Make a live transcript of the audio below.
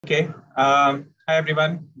Okay. Hi,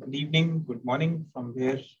 everyone. Good evening, good morning from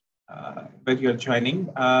where you're joining.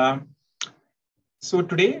 So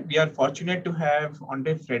today we are fortunate to have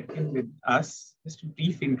Andrey Fradkin with us. Just a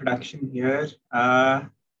brief introduction here.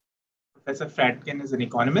 Professor Fradkin is an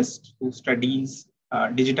economist who studies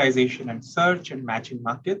digitization and search and matching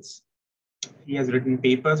markets. He has written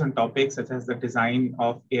papers on topics such as the design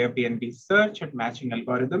of Airbnb search and matching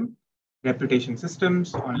algorithm, reputation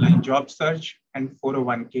systems, online job search, and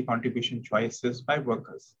 401k contribution choices by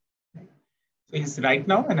workers. So he's right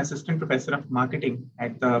now an assistant professor of marketing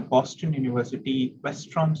at the Boston University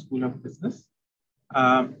Questrom School of Business.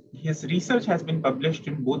 His research has been published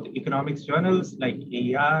in both economics journals like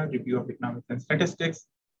AER, Review of Economics and Statistics,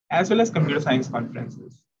 as well as computer science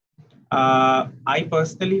conferences. I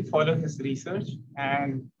personally follow his research,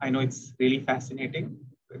 and I know it's really fascinating,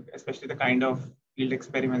 especially the kind of field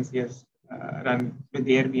experiments he has run with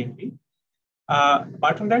the Airbnb.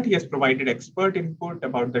 Apart from that, he has provided expert input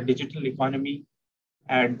about the digital economy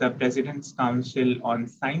at the President's Council on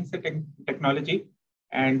Science and Technology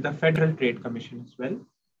and the Federal Trade Commission as well.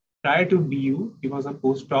 Prior to BU, he was a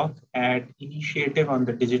postdoc at Initiative on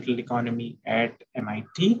the Digital Economy at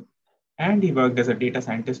MIT, and he worked as a data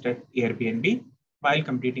scientist at Airbnb while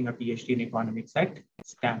completing a Ph.D. in economics at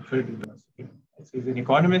Stanford University. So he's an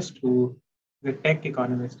economist who is a tech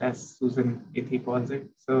economist, as Susan Ithi calls it.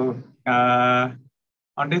 So,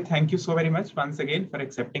 Andrey, thank you so very much once again for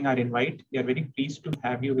accepting our invite. We are very pleased to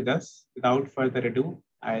have you with us. Without further ado,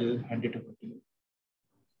 I'll hand it over to you.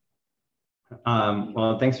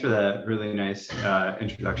 Well, thanks for that really nice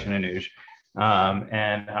introduction, Anuj.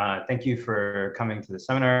 Thank you for coming to the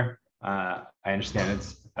seminar. I understand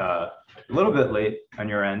it's a little bit late on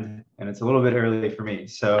your end, and it's a little bit early for me,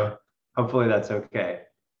 so hopefully that's okay.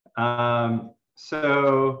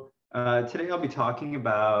 Today I'll be talking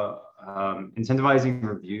about incentivizing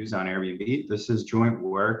reviews on Airbnb. This is joint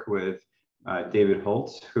work with David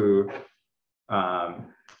Holtz, who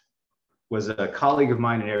was a colleague of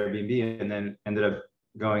mine at Airbnb and then ended up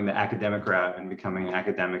going the academic route and becoming an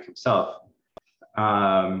academic himself.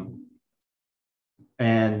 I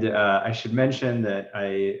should mention that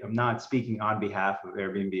I am not speaking on behalf of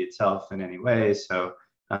Airbnb itself in any way, so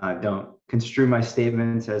don't construe my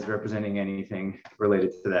statements as representing anything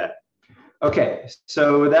related to that. Okay,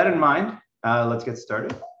 so with that in mind, let's get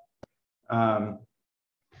started.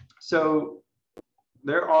 So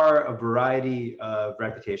there are a variety of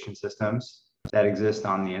reputation systems that exist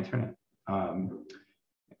on the internet.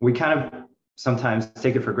 We kind of sometimes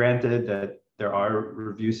take it for granted that there are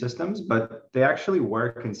review systems, but they actually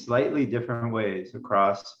work in slightly different ways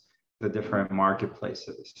across the different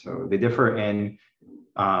marketplaces. So they differ in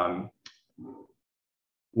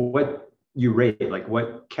what you rate, like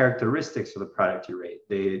what characteristics of the product you rate.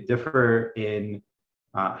 They differ in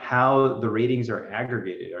how the ratings are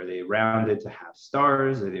aggregated. Are they rounded to half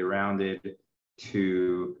stars? Are they rounded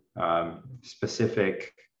to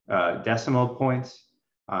specific decimal points?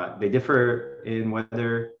 They differ in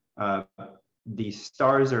whether the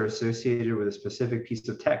stars are associated with a specific piece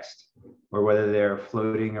of text or whether they're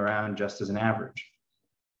floating around just as an average.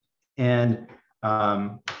 And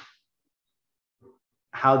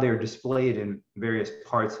how they're displayed in various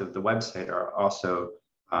parts of the website are also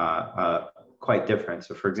quite different.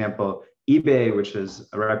 So for example, eBay, which is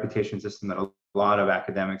a reputation system that a lot of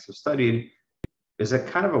academics have studied, is a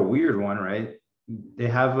kind of a weird one, right? They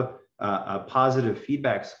have a positive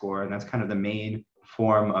feedback score, and that's kind of the main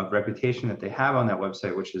form of reputation that they have on that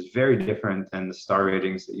website, which is very different than the star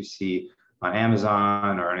ratings that you see on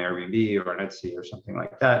Amazon or on Airbnb or on Etsy or something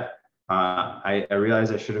like that. I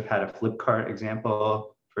realized I should have had a Flipkart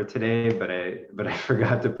example for today, but I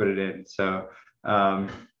forgot to put it in. So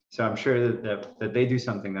I'm sure that they do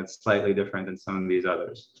something that's slightly different than some of these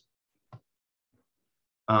others.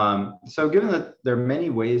 So given that there are many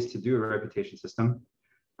ways to do a reputation system,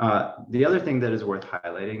 the other thing that is worth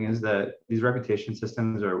highlighting is that these reputation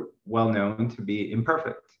systems are well known to be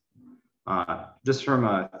imperfect. Just from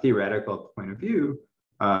a theoretical point of view,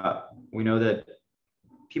 we know that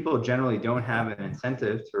people generally don't have an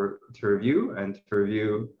incentive to review and to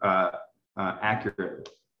review accurately.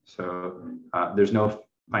 So there's no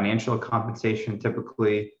financial compensation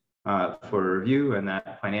typically for review, and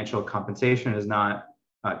that financial compensation is not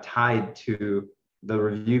tied to the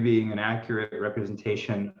review being an accurate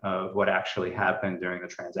representation of what actually happened during the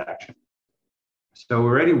transaction. So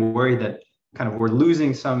we're already worried that we're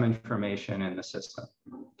losing some information in the system.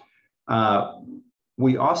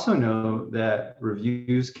 We also know that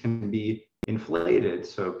reviews can be inflated.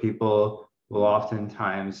 So people will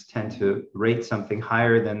oftentimes tend to rate something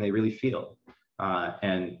higher than they really feel.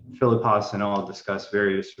 And Philippos and all discuss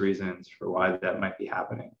various reasons for why that might be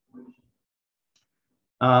happening.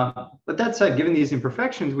 But that said, given these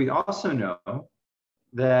imperfections, we also know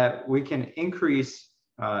that we can increase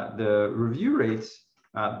the review rates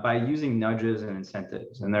by using nudges and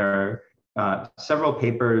incentives. And there are several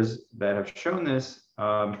papers that have shown this,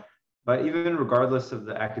 but even regardless of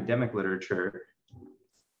the academic literature,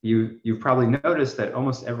 you've probably noticed that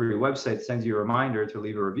almost every website sends you a reminder to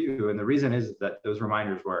leave a review. And the reason is that those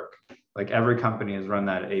reminders work. Like every company has run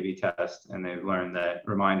that A/B test and they've learned that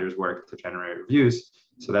reminders work to generate reviews.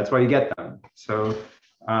 So that's why you get them. So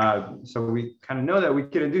we kind of know that we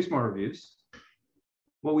can induce more reviews.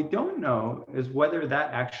 What we don't know is whether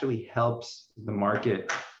that actually helps the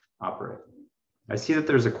market operate. I see that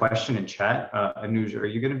there's a question in chat. Anuj, are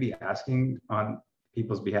you going to be asking on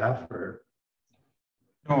people's behalf or?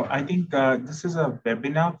 No, I think this is a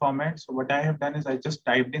webinar format. So what I have done is I just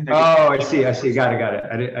typed in that. Oh, I see. Got it.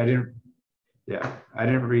 I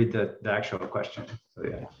didn't read the actual question. So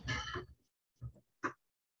yeah.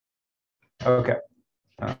 Okay.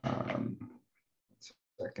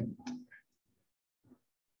 Second.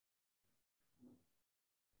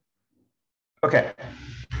 Okay.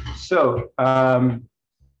 So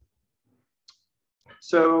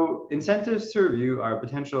incentives to review are a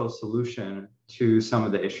potential solution to some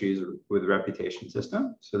of the issues with the reputation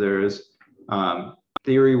system. So there is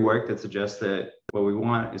theory work that suggests that what we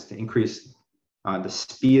want is to increase the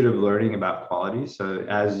speed of learning about quality. So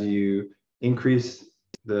as you increase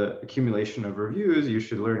the accumulation of reviews, you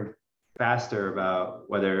should learn faster about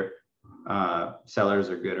whether sellers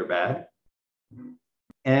are good or bad.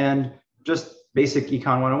 And just basic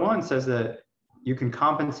Econ 101 says that you can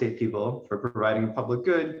compensate people for providing a public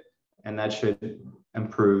good, and that should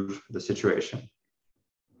improve the situation.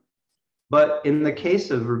 But in the case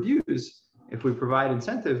of reviews, if we provide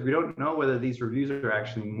incentives, we don't know whether these reviews are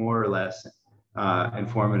actually more or less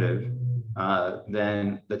informative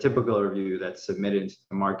than the typical review that's submitted to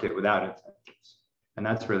the market without incentives. And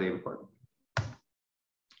that's really important.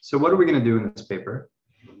 So what are we going to do in this paper?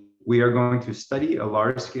 We are going to study a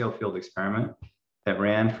large-scale field experiment that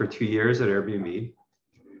ran for 2 years at Airbnb.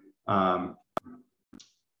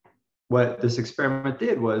 What this experiment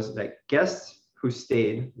did was that guests who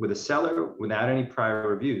stayed with a seller without any prior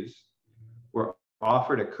reviews were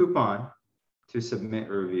offered a coupon to submit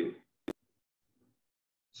a review.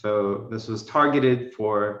 So this was targeted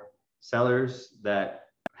for sellers that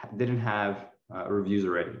didn't have reviews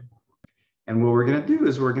already. And what we're going to do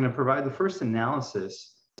is we're going to provide the first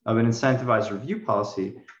analysis of an incentivized review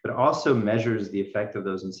policy, but also measures the effect of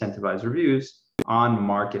those incentivized reviews on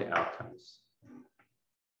market outcomes.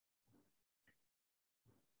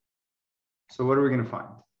 So what are we going to find?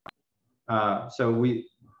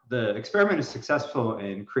 The experiment is successful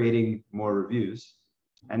in creating more reviews,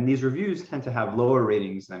 and these reviews tend to have lower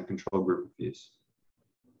ratings than control group reviews.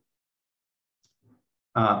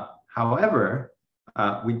 However,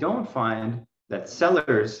 we don't find that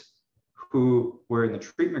sellers who were in the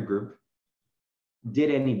treatment group did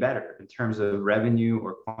any better in terms of revenue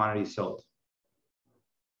or quantity sold.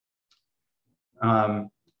 And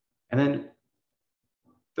then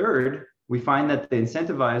third, we find that the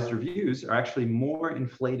incentivized reviews are actually more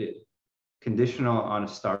inflated, conditional on a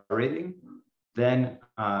star rating, than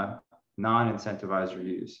non-incentivized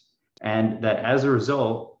reviews. And that as a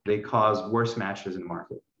result, they cause worse matches in the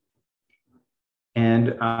market.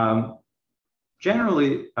 And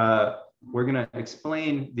generally, we're going to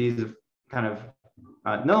explain these kind of,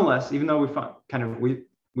 nonetheless, even though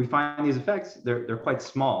we find these effects, they're quite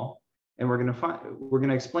small, and we're going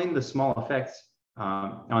to explain the small effects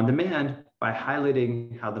on demand by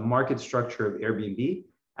highlighting how the market structure of Airbnb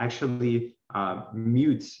actually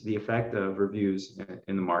mutes the effect of reviews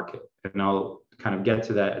in the market, and I'll kind of get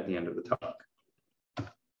to that at the end of the talk.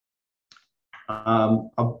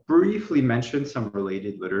 I'll briefly mention some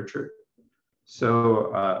related literature. So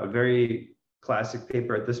a very classic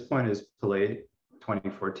paper at this point is Pillay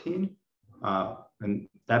 2014. And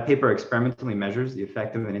that paper experimentally measures the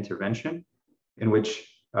effect of an intervention in which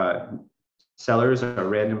sellers are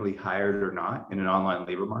randomly hired or not in an online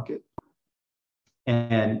labor market.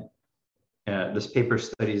 And this paper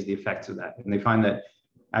studies the effects of that. And they find that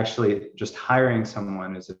actually just hiring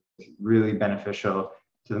someone is really beneficial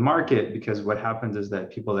to the market, because what happens is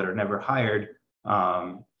that people that are never hired,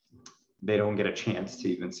 they don't get a chance to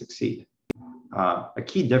even succeed. A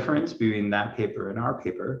key difference between that paper and our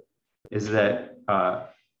paper is that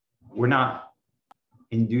we're not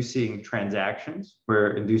inducing transactions,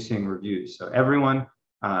 we're inducing reviews. So everyone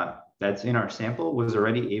that's in our sample was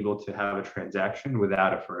already able to have a transaction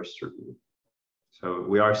without a first review. So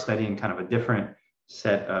we are studying kind of a different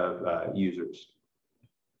set of users.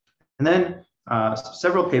 And then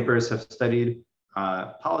several papers have studied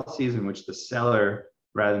policies in which the seller,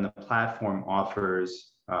 rather than the platform,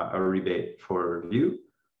 offers a rebate for review.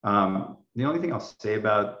 The only thing I'll say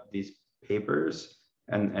about these papers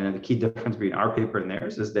and the key difference between our paper and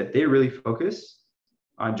theirs is that they really focus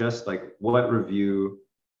on just like what review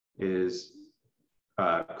is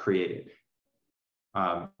created.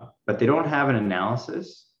 But they don't have an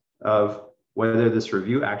analysis of whether this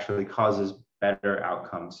review actually causes better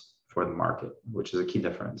outcomes for the market, which is a key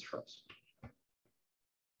difference for us.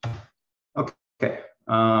 Okay,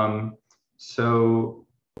 so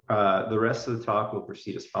the rest of the talk will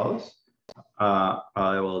proceed as follows.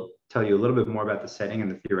 I will tell you a little bit more about the setting and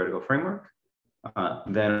the theoretical framework.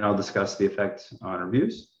 Then I'll discuss the effects on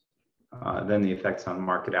reviews, then the effects on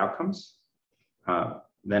market outcomes.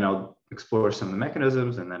 Then I'll explore some of the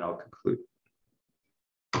mechanisms, and then I'll conclude.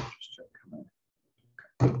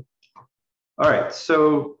 All right,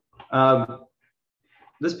 so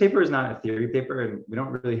this paper is not a theory paper, and we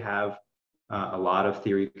don't really have a lot of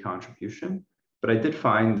theory contribution, but I did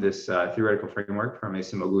find this theoretical framework from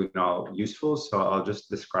ACM-EC useful, so I'll just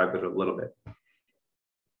describe it a little bit.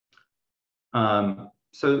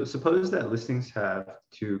 So suppose that listings have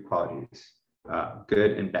two qualities,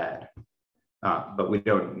 good and bad, but we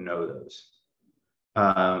don't know those.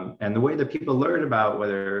 And the way that people learn about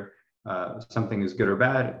whether something is good or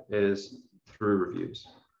bad is through reviews.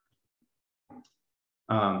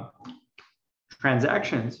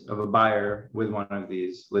 Transactions of a buyer with one of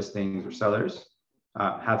these listings or sellers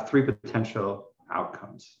have three potential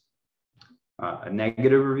outcomes: a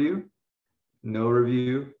negative review, no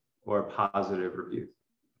review, or a positive review.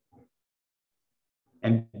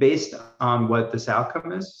 And based on what this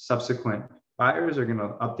outcome is, subsequent buyers are going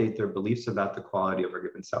to update their beliefs about the quality of a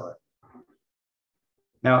given seller.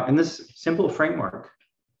 Now, in this simple framework,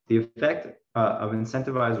 the effect of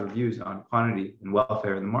incentivized reviews on quantity and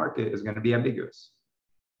welfare in the market is going to be ambiguous.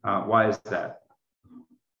 Why is that?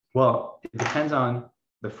 Well, it depends on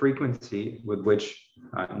the frequency with which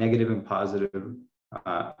negative and positive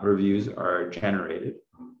reviews are generated.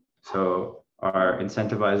 So are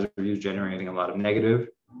incentivized reviews generating a lot of negative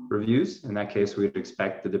reviews? In that case, we would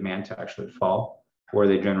expect the demand to actually fall. Or are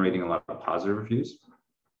they generating a lot of positive reviews?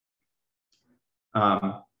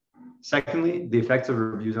 Secondly, the effects of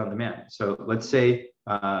reviews on demand. So let's say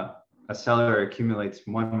a seller accumulates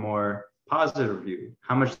one more positive review.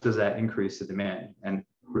 How much does that increase the demand? And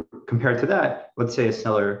compared to that, let's say a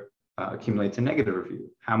seller accumulates a negative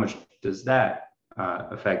review. How much does that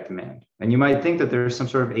affect demand? And you might think that there's some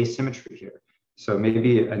sort of asymmetry here. So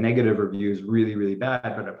maybe a negative review is really, really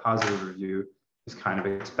bad, but a positive review is kind of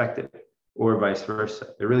expected, or vice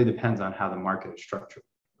versa. It really depends on how the market is structured.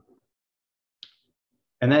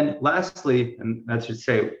 And then lastly, and that should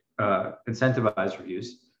say incentivized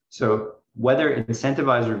reviews. So whether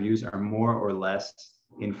incentivized reviews are more or less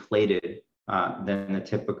inflated than the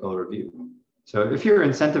typical review. So if you're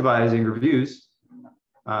incentivizing reviews,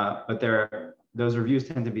 but those reviews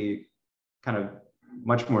tend to be kind of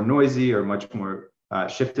much more noisy or much more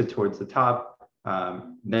shifted towards the top,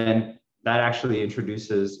 then that actually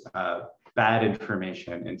introduces bad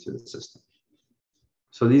information into the system.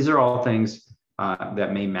 So these are all things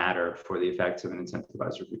that may matter for the effects of an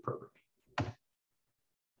incentivized review program.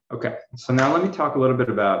 Okay, so now let me talk a little bit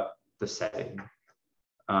about the setting.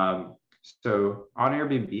 So on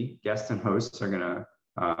Airbnb, guests and hosts are going to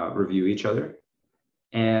review each other.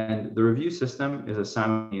 And the review system is a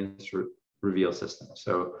simultaneous reveal system.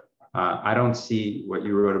 So I don't see what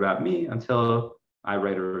you wrote about me until I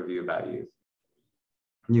write a review about you.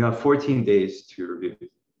 You have 14 days to review.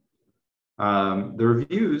 The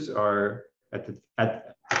reviews are, at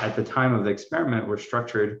the time of the experiment, were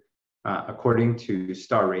structured according to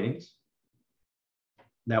star ratings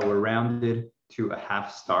that were rounded to a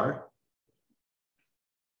half star.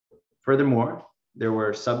 Furthermore, there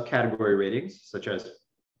were subcategory ratings such as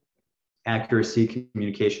accuracy,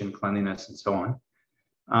 communication, cleanliness, and so on.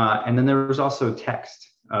 And then there was also text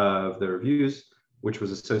of the reviews, which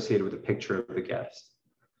was associated with a picture of the guest.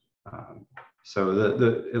 So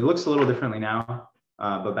it looks a little differently now,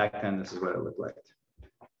 but back then this is what it looked like.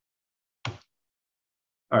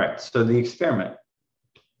 All right, so the experiment.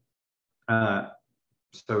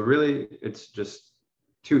 So really, it's just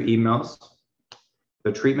two emails.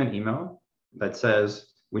 The treatment email that says,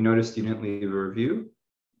 we noticed you didn't leave a review.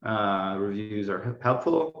 Reviews are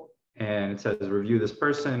helpful. And it says, review this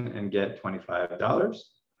person and get $25.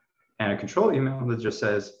 And a control email that just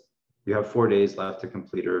says, you have 4 days left to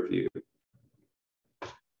complete a review.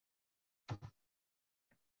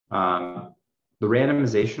 the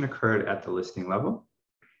randomization occurred at the listing level.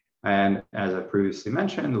 And as I previously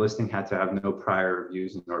mentioned, the listing had to have no prior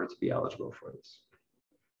reviews in order to be eligible for this.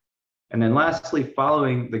 And then lastly,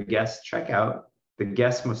 following the guest checkout, the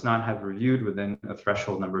guest must not have reviewed within a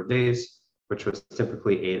threshold number of days, which was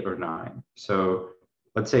typically 8 or 9. So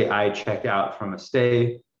let's say I checked out from a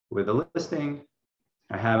stay with a listing.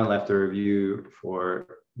 I haven't left a review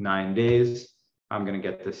for 9 days. I'm going to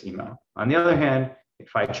get this email. On the other hand,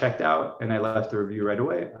 if I checked out and I left a review right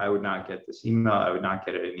away, I would not get this email. I would not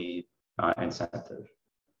get any incentive.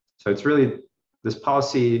 So it's really, this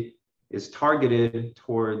policy is targeted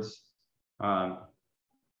towards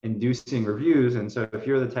inducing reviews. And so if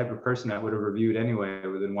you're the type of person that would have reviewed anyway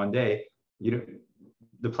within 1 day,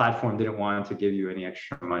 the platform didn't want to give you any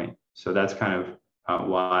extra money. So that's kind of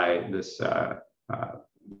why this,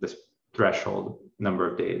 this threshold number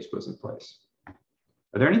of days was in place.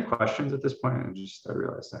 Are there any questions at this point? I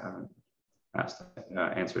realized I haven't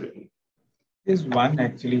answered it. There's one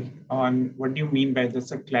actually on what do you mean by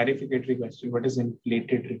this, a clarificatory question. What is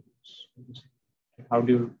inflated reviews? How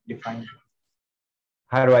do you define it?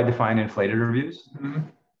 How do I define inflated reviews? Mm-hmm.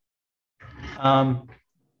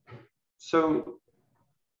 So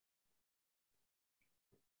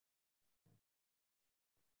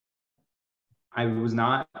I was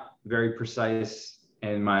not very precise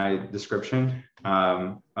in my description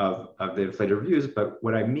of the inflated reviews, but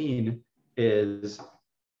what I mean is,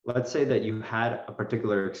 let's say that you had a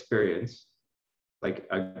particular experience, like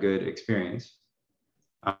a good experience.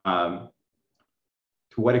 To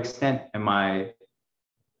what extent am I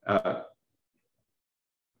going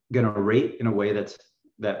to rate in a way that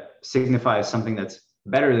signifies something that's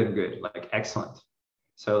better than good, like excellent?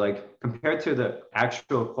 So like compared to the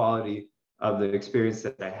actual quality of the experience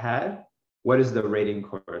that I had, what does the rating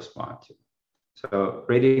correspond to? So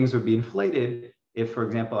ratings would be inflated if, for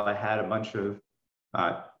example, I had a bunch of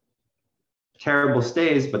terrible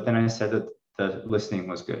stays, but then I said that the listing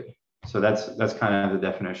was good. So that's kind of the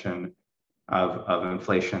definition of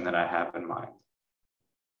inflation that I have in mind.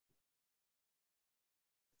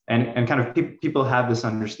 And kind of people have this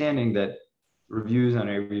understanding that reviews on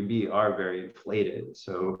Airbnb are very inflated.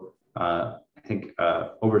 So I think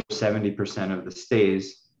over 70% of the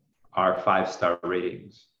stays are 5-star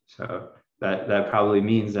ratings. So that probably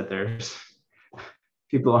means that there's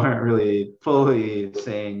people aren't really fully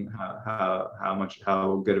saying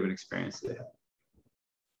how good of an experience they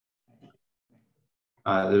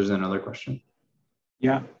have. There's another question.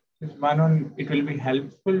 Yeah, there's one on, it will be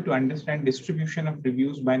helpful to understand distribution of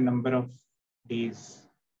reviews by number of days.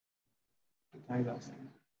 By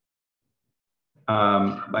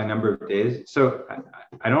number of days. So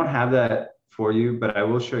I don't have that for you, but I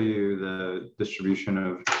will show you the distribution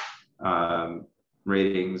of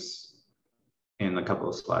ratings in a couple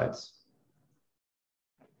of slides.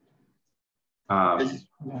 And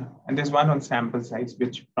there's one on sample size,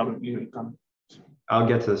 which probably will come. I'll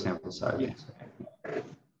get to the sample size. Yeah.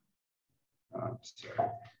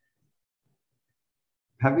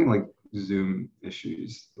 Having like Zoom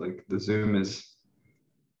issues, like the Zoom is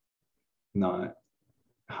not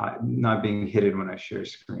being hidden when I share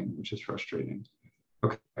screen, which is frustrating.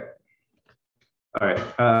 Okay. All right.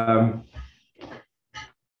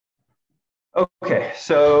 Okay,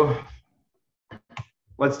 so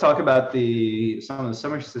let's talk about some of the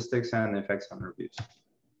summary statistics and the effects on reviews.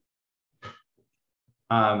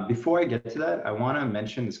 Before I get to that, I want to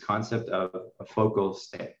mention this concept of a focal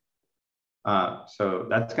stay. So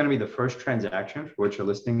that's going to be the first transaction for which a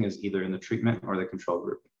listing is either in the treatment or the control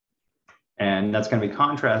group. And that's going to be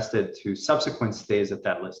contrasted to subsequent stays at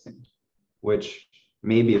that listing, which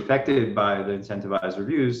may be affected by the incentivized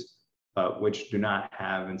reviews, but which do not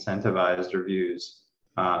have incentivized reviews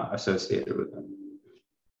associated with them.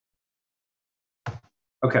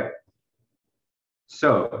 Okay,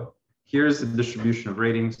 so here's the distribution of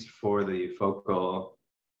ratings for the focal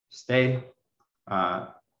stay.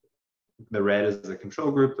 The red is the control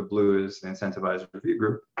group, the blue is the incentivized review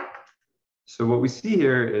group. So what we see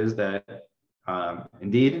here is that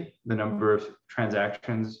indeed the number of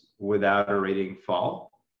transactions without a rating fall,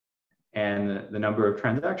 and the number of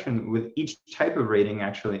transactions with each type of rating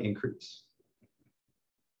actually increase.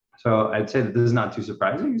 So I'd say that this is not too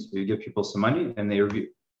surprising. So you give people some money and they review.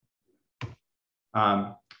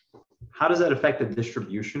 How does that affect the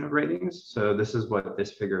distribution of ratings? So this is what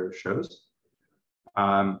this figure shows.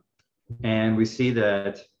 And we see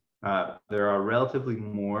that there are relatively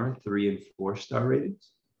more 3- and 4-star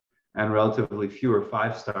ratings and relatively fewer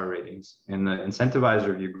 5-star ratings in the incentivized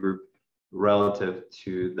review group relative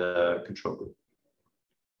to the control group.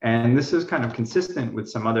 And this is kind of consistent with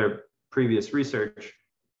some other previous research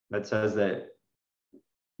that says that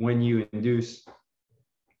when you induce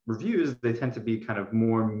reviews, they tend to be kind of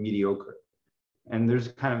more mediocre. And there's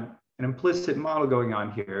kind of an implicit model going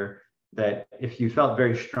on here that if you felt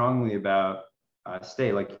very strongly about a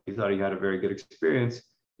stay, like you thought you had a very good experience,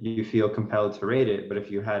 you feel compelled to rate it. But if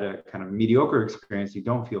you had a kind of mediocre experience, you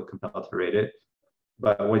don't feel compelled to rate it.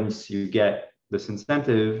 But once you get this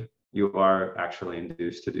incentive, you are actually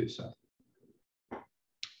induced to do so.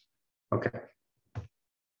 Okay.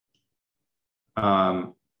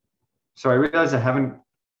 So I realized I haven't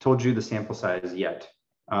told you the sample size yet.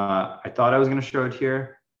 I thought I was going to show it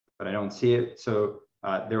here, but I don't see it. So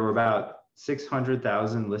there were about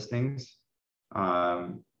 600,000 listings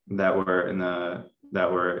that were in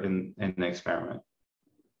the experiment.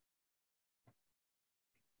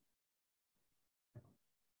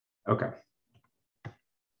 Okay.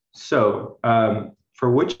 So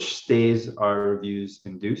for which stays are reviews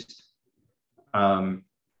induced?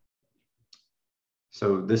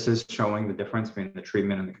 So this is showing the difference between the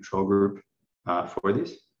treatment and the control group for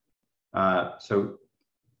these. So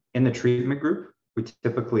in the treatment group, we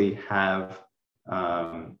typically have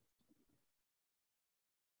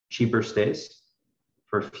cheaper stays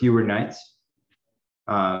for fewer nights.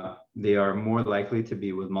 They are more likely to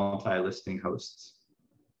be with multi-listing hosts.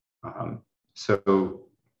 So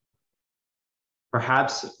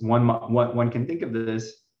perhaps one can think of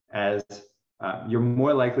this as you're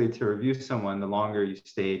more likely to review someone the longer you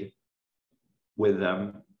stayed with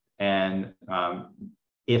them. And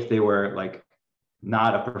if they were like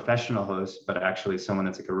not a professional host, but actually someone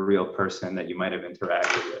that's like a real person that you might have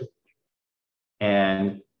interacted with.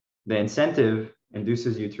 And the incentive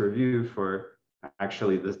induces you to review for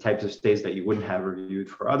actually the types of stays that you wouldn't have reviewed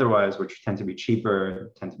for otherwise, which tend to be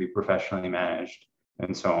cheaper, tend to be professionally managed,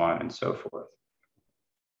 and so on and so forth.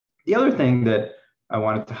 The other thing that I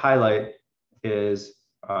wanted to highlight is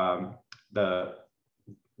the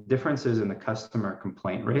differences in the customer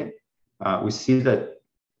complaint rate. We see that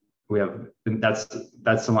we have,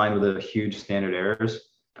 that's aligned with the huge standard errors,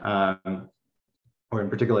 or in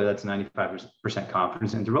particular, that's 95%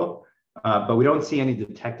 confidence interval. But we don't see any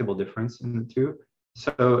detectable difference in the two.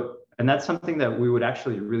 So, and that's something that we would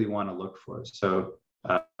actually really want to look for. So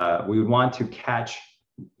we would want to catch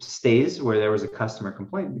stays where there was a customer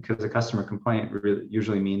complaint, because a customer complaint really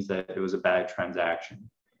usually means that it was a bad transaction.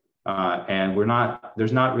 And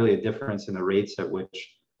there's not really a difference in the rates at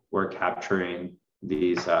which we're capturing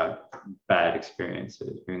these bad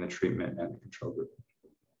experiences between the treatment and the control group.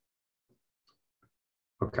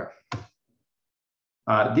 Okay.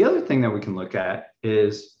 The other thing that we can look at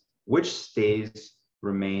is which stays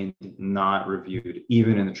remained not reviewed,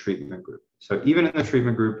 even in the treatment group. So even in the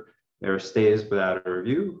treatment group, there are stays without a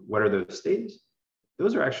review. What are those stays?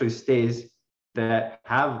 Those are actually stays that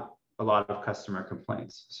have a lot of customer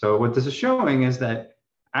complaints. So what this is showing is that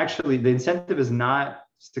actually the incentive is not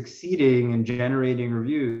succeeding in generating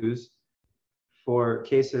reviews for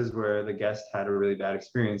cases where the guest had a really bad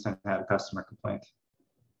experience and had a customer complaint.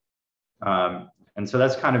 And so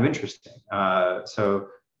that's kind of interesting. So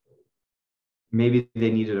maybe they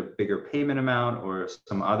needed a bigger payment amount or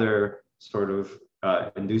some other sort of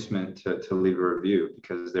inducement to leave a review,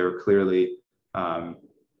 because they were clearly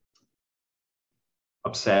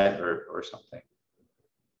upset or something.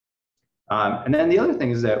 And then the other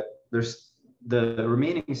thing is that the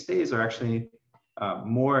remaining stays are actually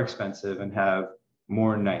more expensive and have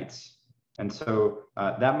more nights. And so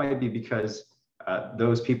that might be because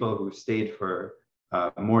those people who stayed for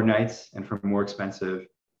more nights and for more expensive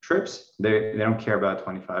trips, they don't care about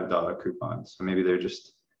 $25 coupons. So maybe they're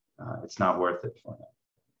just, it's not worth it for them.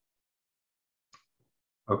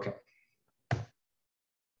 Okay.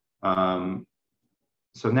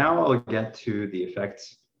 So now I'll get to the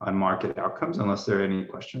effects on market outcomes, unless there are any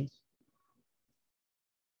questions.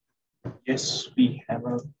 Yes, we have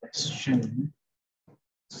a question.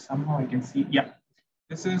 Somehow I can see, yeah.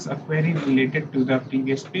 This is a query related to the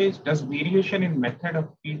previous page. Does variation in method of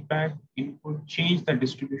feedback input change the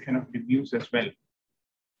distribution of reviews as well?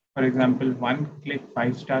 For example, 1-click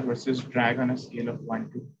 5-star versus drag on a scale of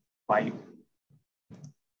 1 to 5.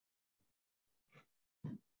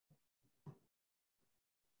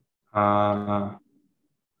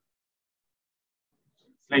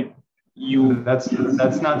 Like you. That's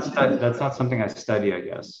not something I study, I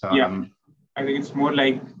guess. So, yeah, I think it's more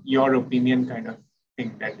like your opinion kind of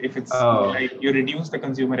thing, that if it's like you reduce the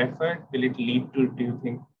consumer effort, will it lead to, do you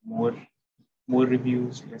think, more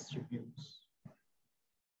reviews, less reviews?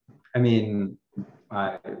 I mean,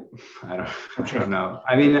 I don't know.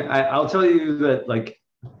 I mean, I'll tell you that like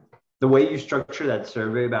the way you structure that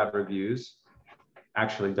survey about reviews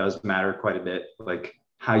actually does matter quite a bit. Like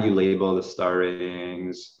how you label the star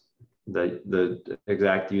ratings, the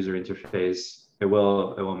exact user interface, it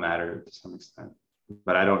will matter to some extent.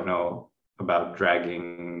 But I don't know about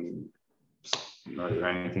dragging or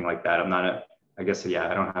anything like that. I'm not I guess, yeah,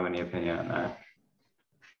 I don't have any opinion on that.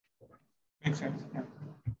 Makes sense.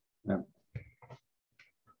 Yeah.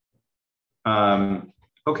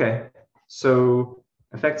 Okay, so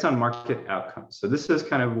effects on market outcomes. So this is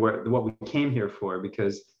kind of what we came here for,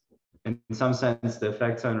 because in some sense, the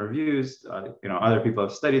effects on reviews, other people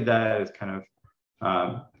have studied that. It's kind of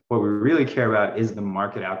what we really care about is the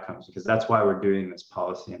market outcomes, because that's why we're doing this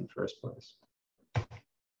policy in the first place.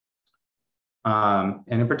 And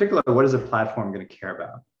in particular, what is a platform going to care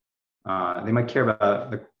about? They might care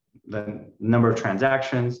about the number of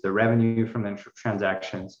transactions, the revenue from the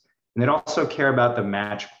transactions, and they'd also care about the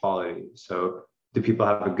match quality. So do people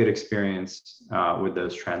have a good experience with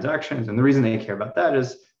those transactions? And the reason they care about that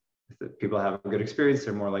is if people have a good experience,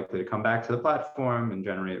 they're more likely to come back to the platform and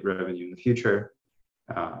generate revenue in the future,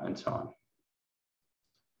 and so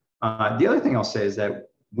on. The other thing I'll say is that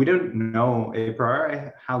we don't know a priori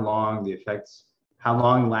how long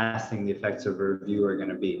lasting the effects of a review are going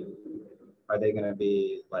to be. Are they going to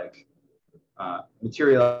be like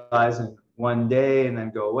materialize in one day and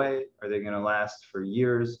then go away? Are they going to last for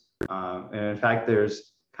years? And in fact,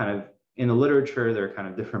 there's kind of, in the literature, there are kind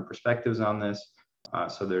of different perspectives on this.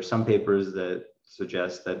 So there's some papers that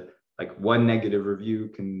suggest that like one negative review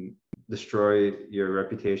can destroy your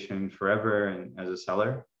reputation forever and as a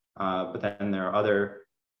seller. But then there are other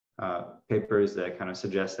papers that kind of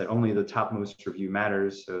suggest that only the topmost review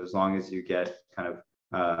matters. So as long as you get kind of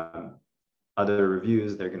other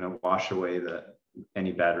reviews, they're going to wash away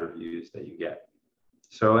any bad reviews that you get.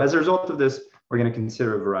 So as a result of this, we're going to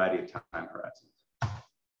consider a variety of time horizons.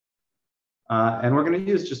 And we're going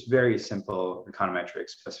to use just very simple econometric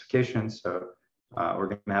specifications. So we're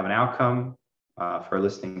going to have an outcome for a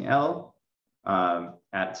listing L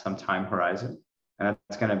at some time horizon. And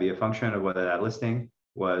that's going to be a function of whether that listing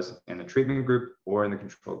was in the treatment group or in the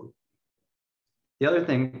control group. The other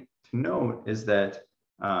thing to note is that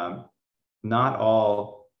not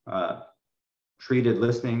all treated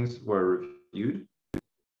listings were reviewed.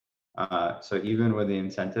 So even with the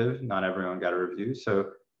incentive, not everyone got a review.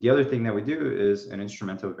 So the other thing that we do is an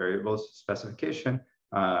instrumental variables specification,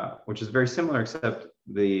 which is very similar, except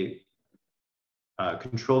the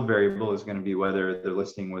controlled variable is going to be whether the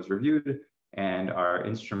listing was reviewed, and our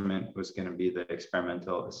instrument was going to be the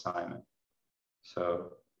experimental assignment.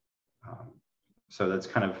 So, so that's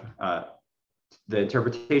kind of the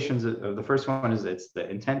interpretations of the first one is it's the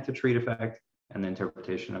intent to treat effect, and the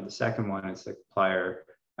interpretation of the second one is the Complier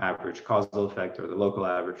average causal effect, or the local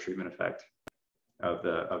average treatment effect of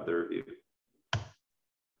the review.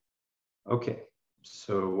 Okay,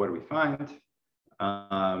 so what do we find?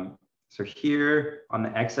 So here on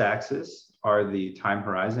the x-axis are the time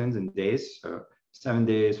horizons in days, so 7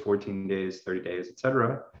 days, 14 days, 30 days,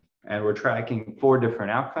 etc. And we're tracking 4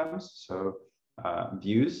 different outcomes. So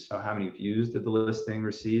views, so how many views did the listing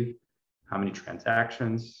receive, how many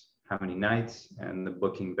transactions, how many nights, and the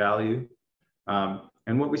booking value.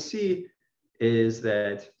 And what we see is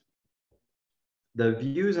that the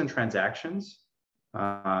views and transactions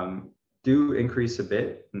do increase a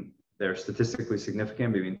bit. They're statistically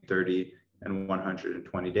significant between 30 and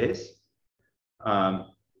 120 days. On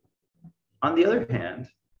the other hand,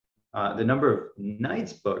 the number of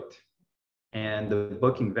nights booked and the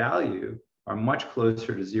booking value are much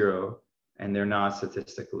closer to 0, and they're not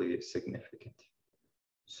statistically significant.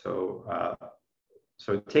 So,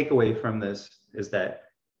 so takeaway from this is that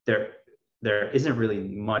there isn't really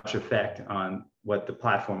much effect on what the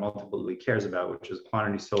platform ultimately cares about, which is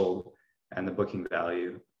quantity sold and the booking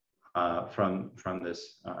value from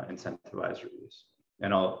this incentivized reviews.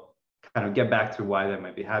 And I'll kind of get back to why that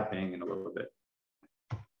might be happening in a little bit.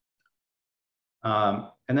 And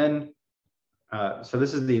then, so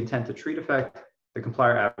this is the intent to treat effect. The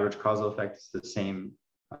Complier average causal effect is the same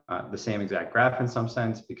exact graph in some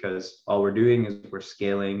sense, because all we're doing is we're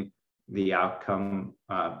scaling the outcome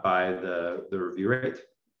by the review rate.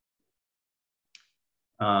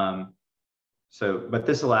 But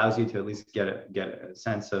this allows you to at least get a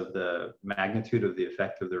sense of the magnitude of the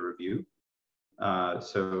effect of the review.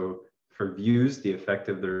 So for views, the effect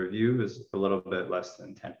of the review is a little bit less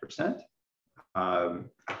than 10%.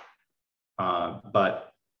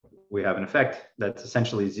 But we have an effect that's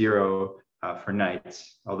essentially 0 for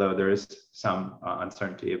nights, although there is some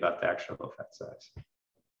uncertainty about the actual effect size.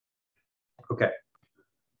 Okay.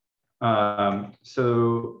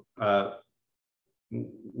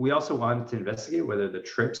 We also wanted to investigate whether the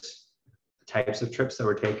types of trips that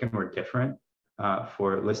were taken were different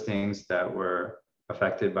for listings that were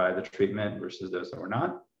affected by the treatment versus those that were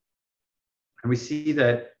not. And we see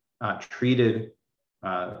that treated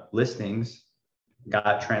listings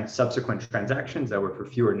got subsequent transactions that were for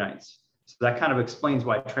fewer nights. So that kind of explains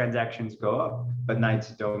why transactions go up, but nights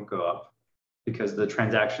don't go up, because the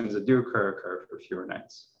transactions that do occur for fewer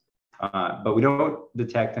nights. But we don't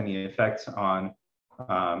detect any effects on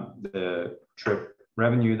the trip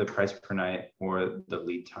revenue, the price per night, or the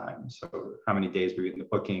lead time. So how many days we get in the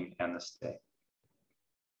booking and the stay.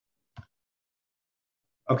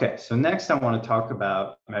 Okay, so next I want to talk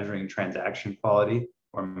about measuring transaction quality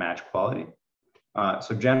or match quality.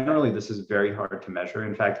 So generally, this is very hard to measure.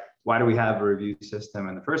 In fact, why do we have a review system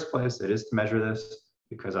in the first place? It is to measure this,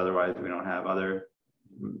 because otherwise we don't have other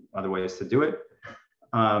ways to do it.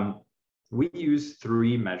 We use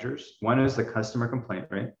 3 measures. One is the customer complaint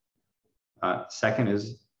rate. Second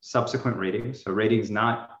is subsequent ratings. So ratings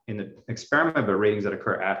not in the experiment, but ratings that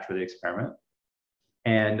occur after the experiment.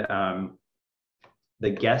 And the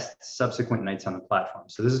guests' subsequent nights on the platform.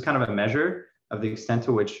 So this is kind of a measure of the extent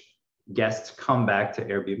to which guests come back to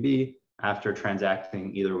Airbnb after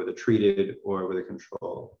transacting either with a treated or with a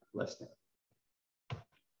control listing.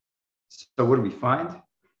 So what do we find?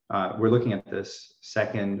 We're looking at this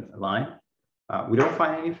second line. We don't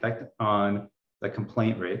find any effect on the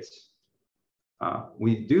complaint rates.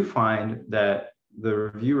 We do find that the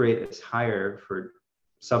review rate is higher for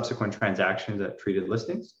subsequent transactions at treated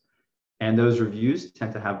listings, and those reviews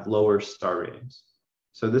tend to have lower star ratings.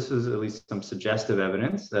 So this is at least some suggestive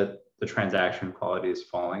evidence that the transaction quality is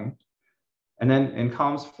falling. And then in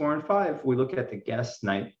columns 4 and 5, we look at the guest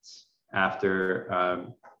nights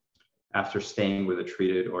after staying with a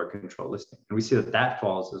treated or control listing. And we see that that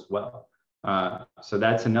falls as well. So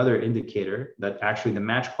that's another indicator that actually the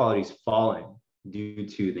match quality is falling due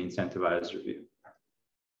to the incentivized review.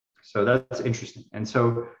 So that's interesting. And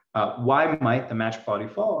so why might the match quality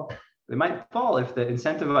fall? They might fall if the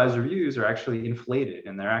incentivized reviews are actually inflated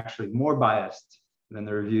and they're actually more biased than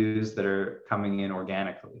the reviews that are coming in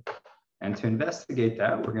organically. And to investigate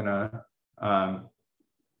that, we're gonna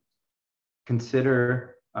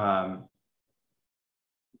consider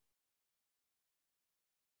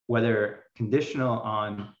whether conditional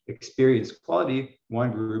on experience quality,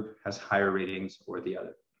 one group has higher ratings or the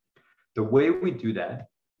other. The way we do that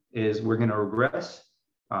is we're gonna regress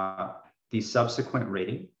the subsequent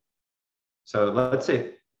rating. So let's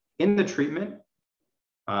say in the treatment,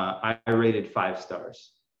 I rated 5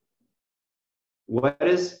 stars. What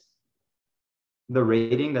is the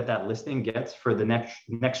rating that listing gets for the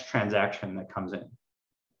next transaction that comes in,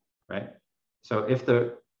 right? So if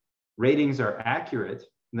the ratings are accurate,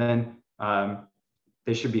 then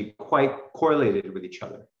they should be quite correlated with each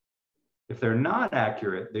other. If they're not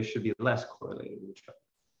accurate, they should be less correlated with each other.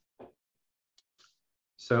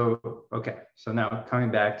 So, okay, so now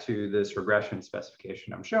coming back to this regression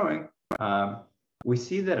specification I'm showing, we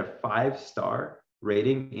see that a 5-star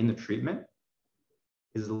rating in the treatment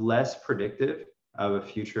is less predictive of a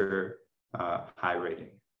future high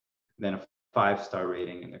rating than a 5-star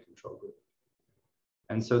rating in the control group.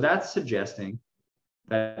 And so that's suggesting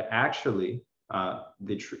that actually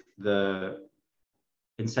the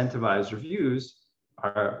incentivized reviews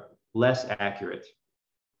are less accurate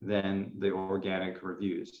than the organic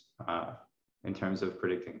reviews in terms of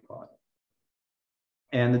predicting quality.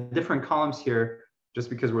 And the different columns here, just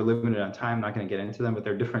because we're limited on time, I'm not going to get into them, but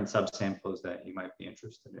there are different subsamples that you might be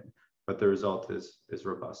interested in. But the result is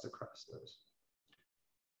robust across those.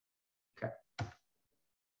 Okay.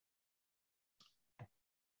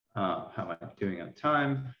 How am I doing on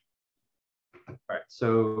time? All right,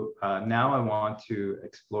 so now I want to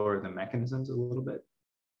explore the mechanisms a little bit.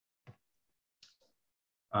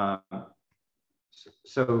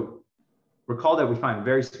 So recall that we find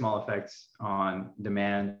very small effects on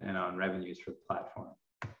demand and on revenues for the platform.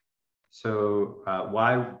 So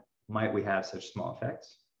why might we have such small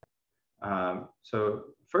effects? So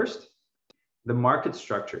first, the market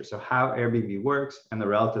structure, so how Airbnb works and the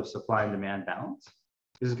relative supply and demand balance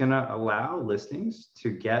is going to allow listings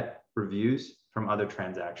to get reviews from other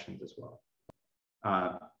transactions as well.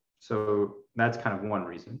 So that's kind of one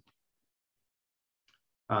reason.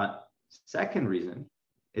 Second reason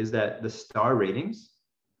is that the star ratings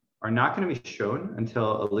are not going to be shown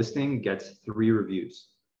until a listing gets 3 reviews.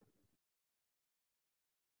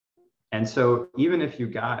 And so even if you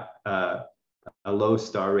got a low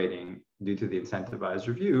star rating due to the incentivized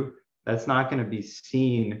review, that's not going to be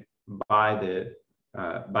seen by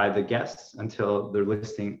the guests until their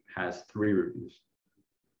listing has 3 reviews.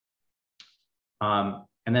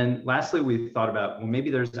 And then lastly, we thought about, well,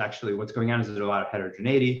 maybe there's actually what's going on is there's a lot of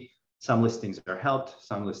heterogeneity. some listings are helped,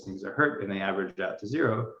 some listings are hurt, and they average out to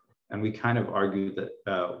 0. And we kind of argue that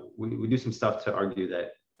we do some stuff to argue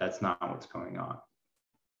that that's not what's going on.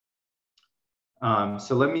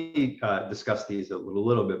 So let me discuss these a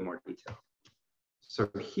little bit more detail. So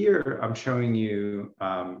here I'm showing you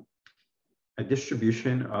a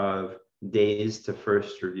distribution of days to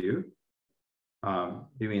first review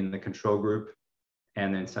between the control group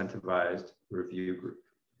and the incentivized review group.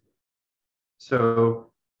 So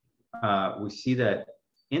we see that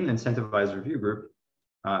in the incentivized review group,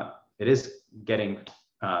 it is getting,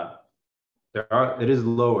 it is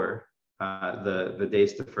lower, the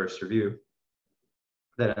days to first review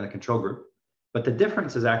than in the control group. But the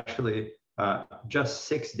difference is actually just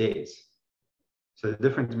 6 days. So the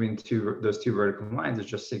difference between those two vertical lines is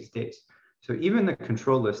just 6 days. So even the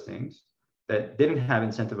control listings that didn't have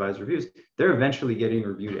incentivized reviews, they're eventually getting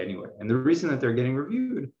reviewed anyway. And the reason that they're getting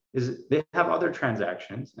reviewed is they have other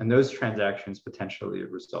transactions, and those transactions potentially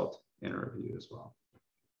result in a review as well.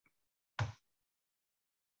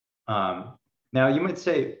 Now you might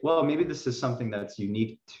say, well, maybe this is something that's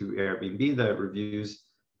unique to Airbnb, that reviews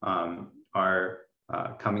are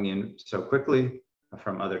coming in so quickly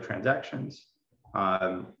from other transactions.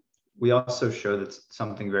 We also show that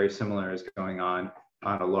something very similar is going on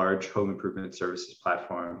a large home improvement services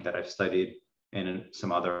platform that I've studied in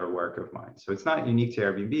some other work of mine. So it's not unique to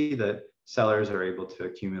Airbnb that sellers are able to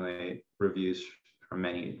accumulate reviews from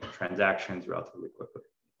many transactions relatively quickly.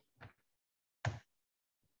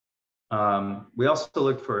 We also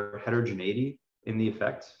look for heterogeneity in the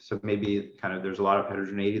effect. So maybe kind of there's a lot of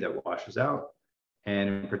heterogeneity that washes out. And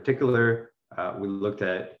in particular, we looked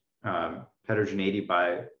at heterogeneity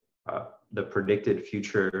by the predicted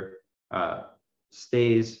future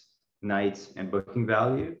stays, nights, and booking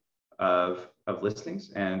value of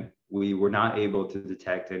listings. And we were not able to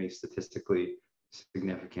detect any statistically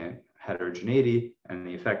significant heterogeneity, and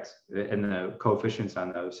the effects and the coefficients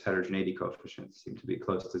on those heterogeneity coefficients seem to be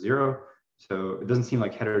close to 0. So it doesn't seem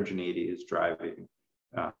like heterogeneity is driving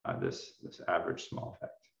this average small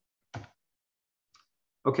effect.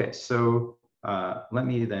 Okay, so let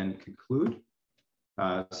me then conclude.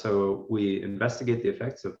 So we investigate the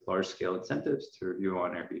effects of large-scale incentives to review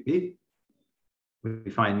on Airbnb.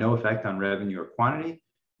 We find no effect on revenue or quantity,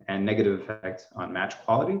 and negative effects on match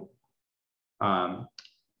quality.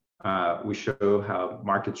 We show how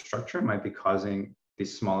market structure might be causing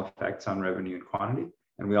these small effects on revenue and quantity.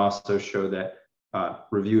 And we also show that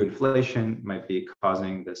review inflation might be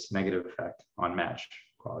causing this negative effect on match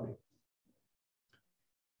quality.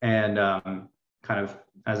 And kind of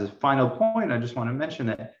as a final point, I just want to mention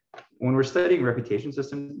that when we're studying reputation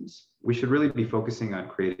systems, we should really be focusing on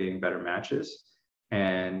creating better matches.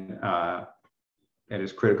 And it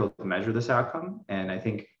is critical to measure this outcome. And I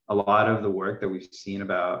think a lot of the work that we've seen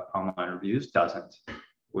about online reviews doesn't,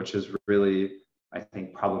 which is really, I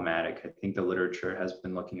think, problematic. I think the literature has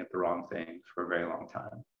been looking at the wrong thing for a very long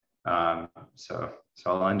time. So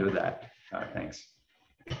I'll end with that. Thanks.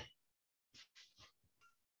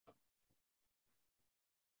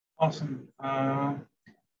 Awesome. I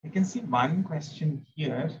can see one question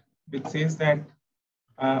here which says that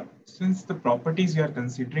since the properties you are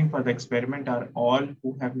considering for the experiment are all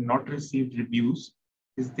who have not received reviews,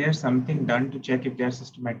 is there something done to check if they are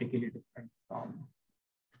systematically different from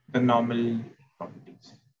the normal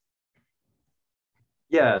properties?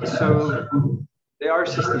 Yeah, so they are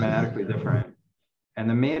systematically different. And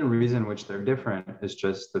the main reason which they're different is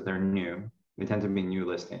just that they're new. They tend to be new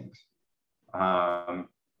listings.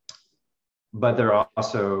 But they're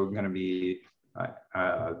also going to be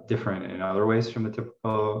different in other ways from the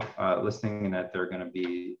typical listing, in that they're going to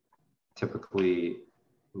be typically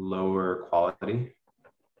lower quality,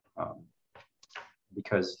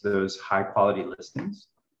 because those high quality listings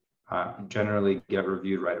generally get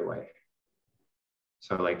reviewed right away.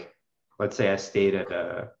 So like, let's say I stayed at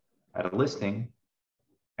a listing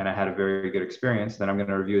and I had a very good experience, then I'm going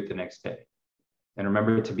to review it the next day. And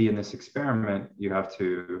remember, to be in this experiment, you have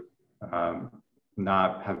to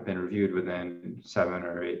not have been reviewed within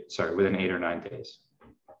within 8 or 9 days.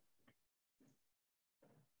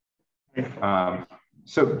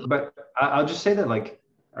 But I'll just say that, like,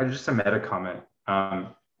 just a meta comment.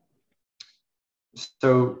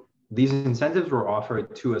 So these incentives were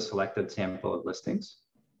offered to a selected sample of listings.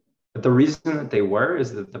 But the reason that they were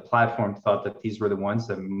is that the platform thought that these were the ones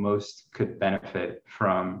that most could benefit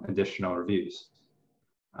from additional reviews.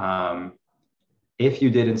 If you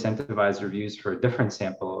did incentivize reviews for a different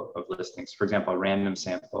sample of listings, for example, a random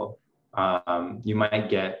sample, you might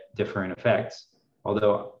get different effects.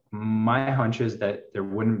 Although my hunch is that there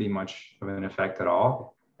wouldn't be much of an effect at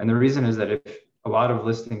all. And the reason is that a lot of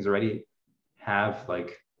listings already have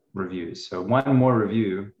like reviews. So one more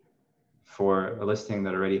review for a listing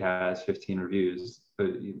that already has 15 reviews,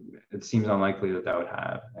 it seems unlikely that that would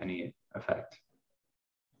have any effect.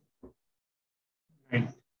 Right.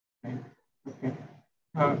 Right. Okay.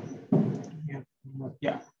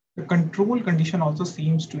 Yeah. The control condition also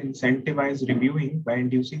seems to incentivize reviewing by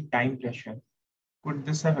inducing time pressure. Could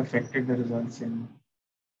this have affected the results in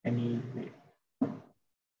any way?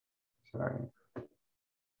 Sorry.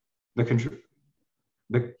 The control.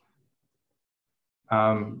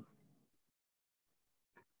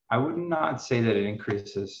 I would not say that it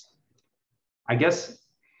increases. I guess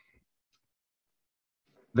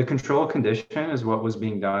the control condition is what was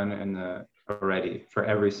being done in the already for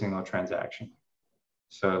every single transaction.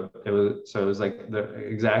 So it was like the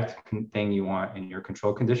exact thing you want in your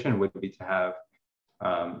control condition would be to have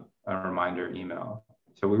a reminder email.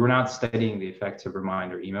 So we were not studying the effects of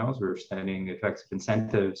reminder emails. We were studying the effects of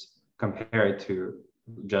incentives compared to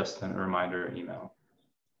just a reminder email.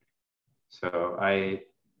 So I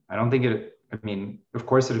don't think it, I mean, of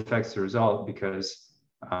course it affects the result because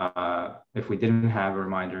if we didn't have a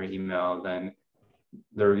reminder email, then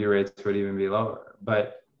the review rates would even be lower.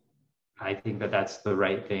 But I think that that's the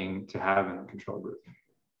right thing to have in the control group.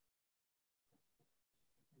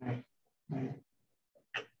 Right. Right.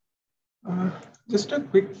 Just a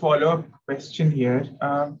quick follow-up question here.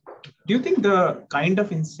 Do you think the kind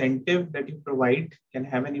of incentive that you provide can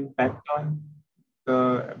have an impact on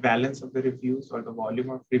the balance of the reviews or the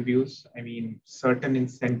volume of reviews? I mean, certain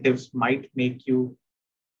incentives might make you,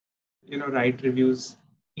 write reviews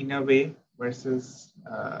in a way versus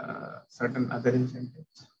certain other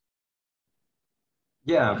incentives.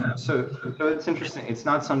 Yeah, so it's interesting. It's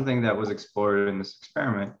not something that was explored in this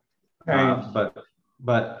experiment, Right.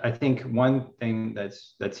 But I think one thing that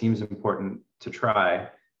seems important to try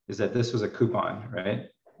is that this was a coupon, right?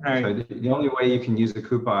 Right. So the only way you can use a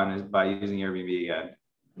coupon is by using Airbnb again.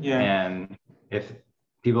 Yeah. And if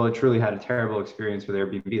people truly had a terrible experience with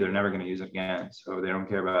Airbnb, they're never going to use it again. So they don't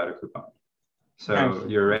care about a coupon. So right.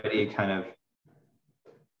 You're already kind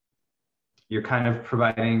of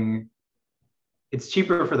providing. It's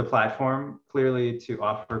cheaper for the platform, clearly, to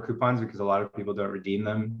offer coupons because a lot of people don't redeem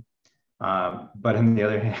them. But on the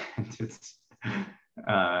other hand,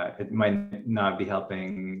 it might not be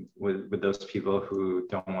helping with those people who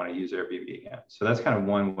don't want to use Airbnb again. So that's kind of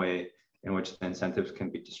one way in which the incentives can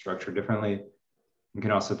be structured differently. You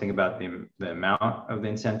can also think about the amount of the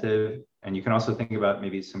incentive, and you can also think about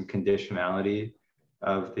maybe some conditionality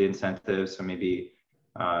of the incentive. So maybe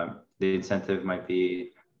the incentive might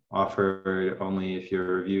be offered only if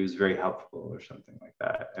your review is very helpful or something like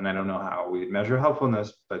that. And I don't know how we measure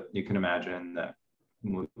helpfulness, but you can imagine that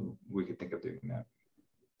we could think of doing that.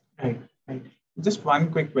 Right, right. Just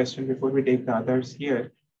one quick question before we take the others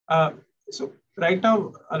here. So right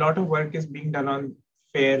now, a lot of work is being done on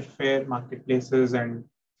fair marketplaces and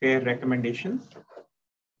fair recommendations.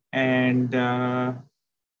 And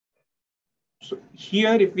so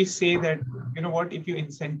here, if we say that, if you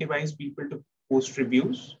incentivize people to post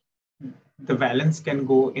reviews, the balance can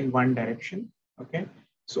go in one direction. Okay.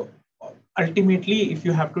 So ultimately, if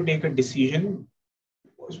you have to take a decision,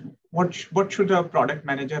 what should a product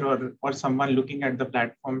manager or someone looking at the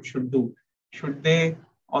platform should do? Should they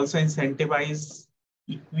also incentivize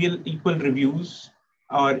equal reviews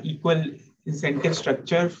or equal incentive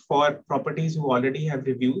structure for properties who already have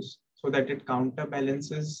reviews so that it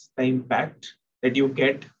counterbalances the impact that you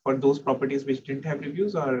get for those properties which didn't have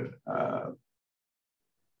reviews? Or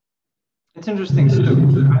it's interesting. So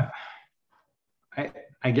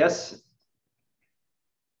I guess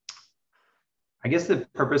the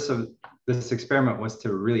purpose of this experiment was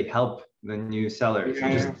to really help the new sellers. Yeah.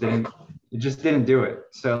 It just didn't do it.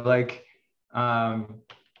 So like, I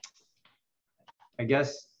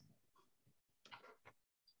guess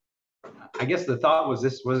the thought was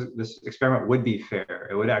this experiment would be fair.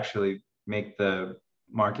 It would actually make the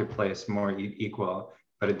marketplace more equal,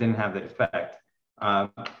 but it didn't have that effect.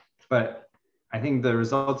 But I think the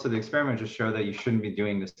results of the experiment just show that you shouldn't be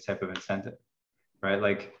doing this type of incentive, right?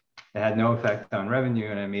 Like it had no effect on revenue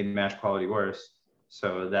and it made match quality worse.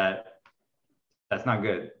 So that's not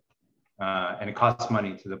good. And it costs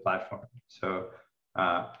money to the platform. So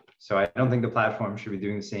I don't think the platform should be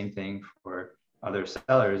doing the same thing for other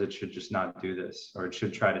sellers. It should just not do this, or it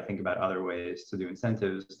should try to think about other ways to do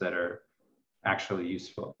incentives that are actually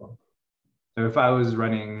useful. So if I was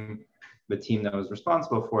running the team that was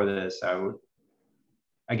responsible for this,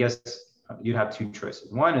 I guess you'd have two choices.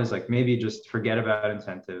 One is like maybe just forget about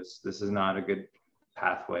incentives. This is not a good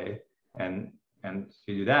pathway, and you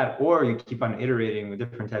do that, or you keep on iterating with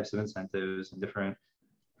different types of incentives and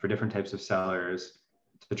for different types of sellers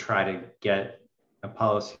to try to get a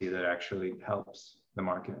policy that actually helps the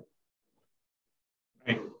market.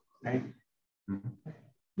 Right, right. Mm-hmm.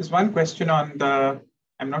 There's one question on the,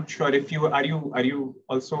 I'm not sure if you, are you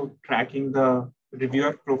also tracking the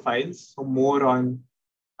reviewer profiles? So more on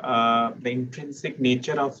the intrinsic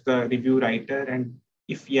nature of the review writer, and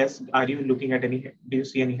if yes, are you looking at any, do you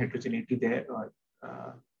see any heterogeneity there, or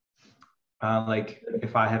like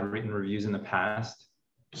if I had written reviews in the past?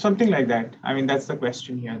 Something like that. I mean, that's the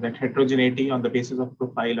question here, that heterogeneity on the basis of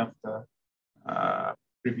profile of the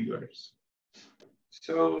reviewers.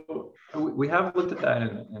 So we have looked at that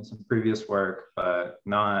in some previous work, but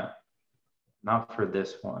not for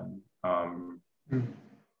this one.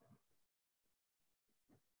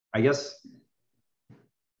 I guess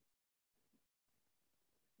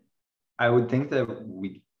I would think that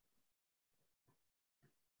we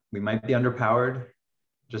might be underpowered,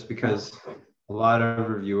 just because a lot of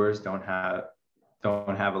reviewers don't have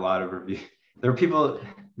a lot of reviews. There are people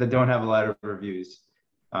that don't have a lot of reviews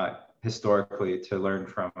historically to learn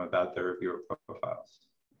from about their reviewer profiles.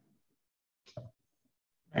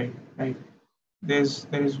 Right, right. There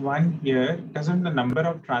is one here. Doesn't the number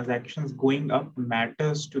of transactions going up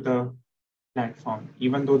matters to the platform,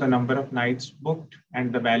 even though the number of nights booked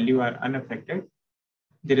and the value are unaffected?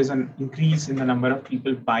 There is an increase in the number of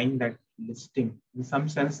people buying that listing. In some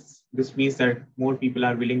sense, this means that more people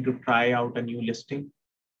are willing to try out a new listing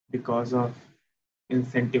because of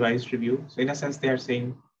incentivized review. So in a sense, they are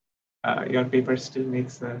saying your paper still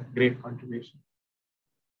makes a great contribution.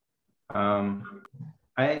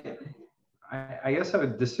 I guess I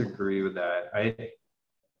would disagree with that. I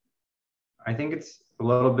think it's a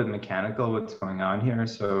little bit mechanical what's going on here.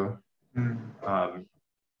 So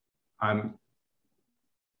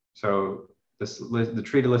the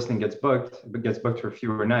treated listing gets booked, but gets booked for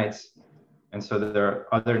fewer nights. And so there are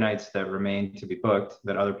other nights that remain to be booked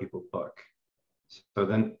that other people book.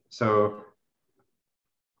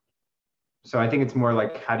 So I think it's more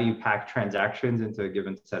like, how do you pack transactions into a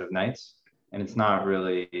given set of nights? And it's not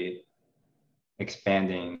really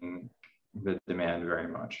expanding the demand very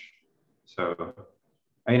much. So,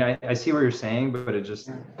 I mean, I see what you're saying, but it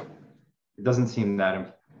doesn't seem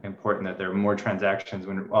that important that there are more transactions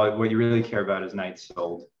when what you really care about is nights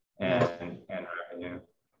sold and revenue.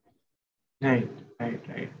 Right.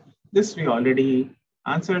 This we already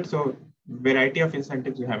answered. So variety of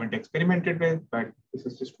incentives we haven't experimented with, but this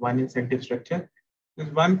is just one incentive structure.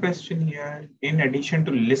 There's one question here. In addition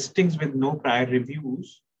to listings with no prior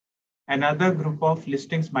reviews, another group of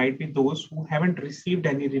listings might be those who haven't received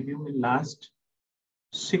any review in last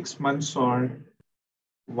 6 months or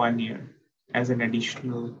 1 year as an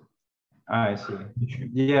additional. I see.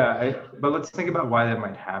 Yeah, but let's think about why that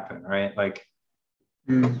might happen, right? Like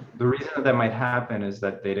the reason that might happen is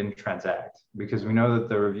that they didn't transact, because we know that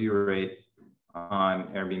the review rate on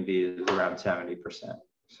Airbnb is around 70%.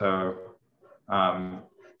 So I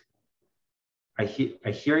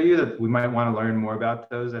hear you that we might want to learn more about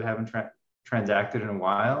those that haven't transacted in a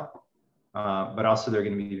while, but also there are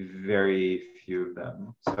going to be very few of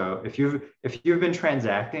them. So if you've been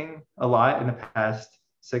transacting a lot in the past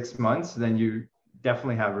 6 months, then you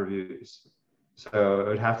definitely have reviews. So it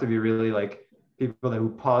would have to be really like people who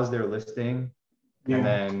paused their listing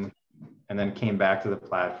and then came back to the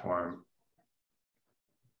platform.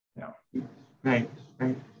 Yeah. Right.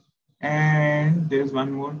 And there's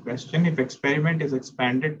one more question. If experiment is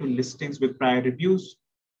expanded to listings with prior reviews,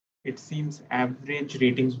 it seems average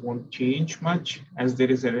ratings won't change much, as there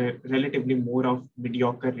is a relatively more of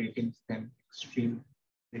mediocre ratings than extreme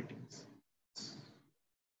ratings.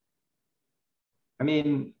 I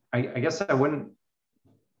mean, I guess I wouldn't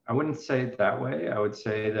say it that way. I would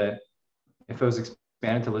say that if it was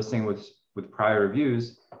expanded to listing with prior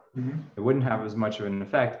reviews, it wouldn't have as much of an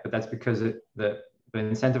effect, but that's because the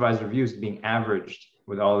incentivized reviews being averaged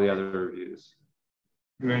with all the other reviews.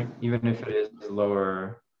 Right. Even if it is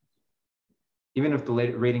lower, even if the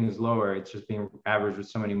rating is lower, it's just being averaged with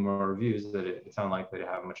so many more reviews that it's unlikely to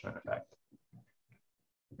have much of an effect.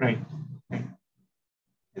 Right.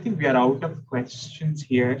 I think we are out of questions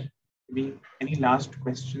here. Maybe any last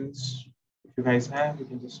questions? If you guys have, you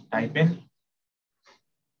can just type in.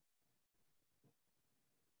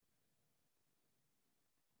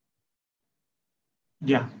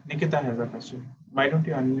 Yeah, Nikita has a question. Why don't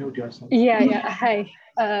you unmute yourself? Yeah. Hi.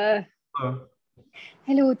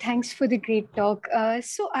 Hello, thanks for the great talk.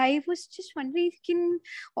 So I was just wondering if you can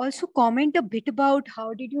also comment a bit about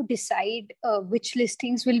how did you decide which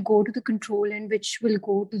listings will go to the control and which will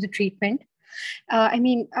go to the treatment? I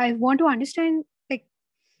mean, I want to understand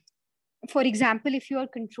for example, if you are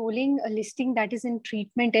controlling a listing that is in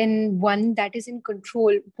treatment and one that is in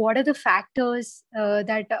control, what are the factors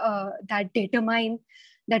that determine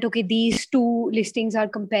that, okay, these two listings are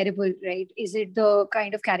comparable, right? Is it the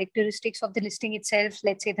kind of characteristics of the listing itself,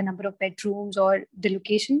 let's say the number of bedrooms or the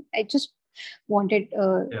location? I just wanted,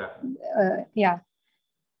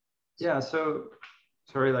 Yeah, so,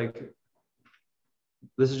 sorry, like,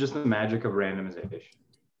 this is just the magic of randomization.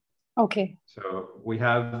 Okay. So we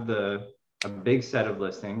have a big set of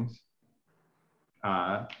listings,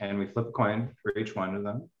 and we flip a coin for each one of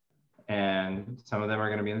them. And some of them are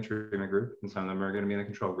going to be in the treatment group, and some of them are going to be in the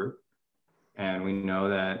control group. And we know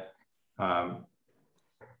that on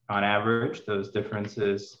average, those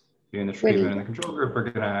differences between the treatment and the control group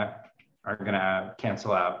are gonna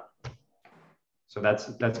cancel out. So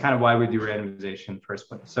that's kind of why we do randomization in the first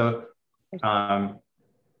place. So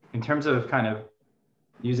in terms of kind of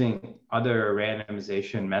using other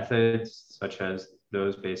randomization methods, such as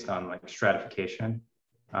those based on like stratification,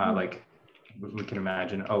 like we can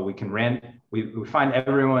imagine, we find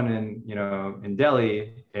everyone in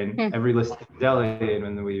Delhi, and every list in Delhi, and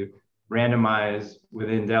then we randomize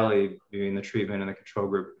within Delhi between the treatment and the control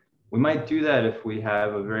group. We might do that if we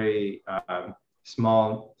have a very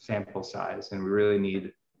small sample size and we really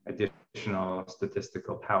need additional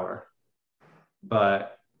statistical power.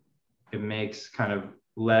 But it makes kind of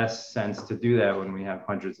less sense to do that when we have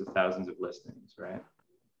hundreds of thousands of listings, right?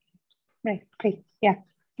 Right, great. Yeah,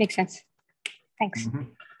 makes sense. Thanks.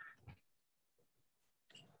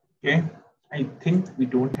 Okay, I think we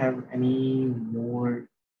don't have any more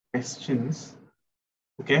questions.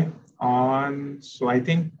 Okay, so I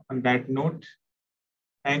think on that note,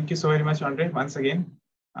 thank you so very much, Andrey, once again.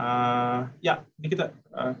 Yeah, Nikita,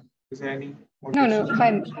 is there any more questions? No,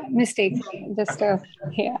 by mistake. Just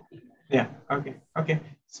Yeah, okay.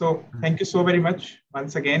 So thank you so very much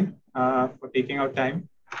once again for taking our time,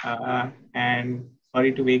 and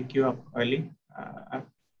sorry to wake you up early.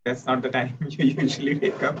 That's not the time you usually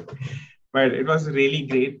wake up, but it was a really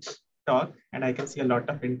great talk, and I can see a lot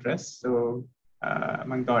of interest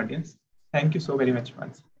among the audience. Thank you so very much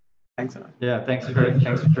once. Thanks a lot. Yeah, thanks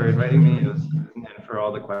for inviting me and for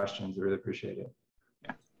all the questions. I really appreciate it.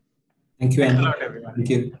 Yeah. Thank you, Thanks Andrey. a lot, everyone. Thank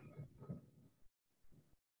you.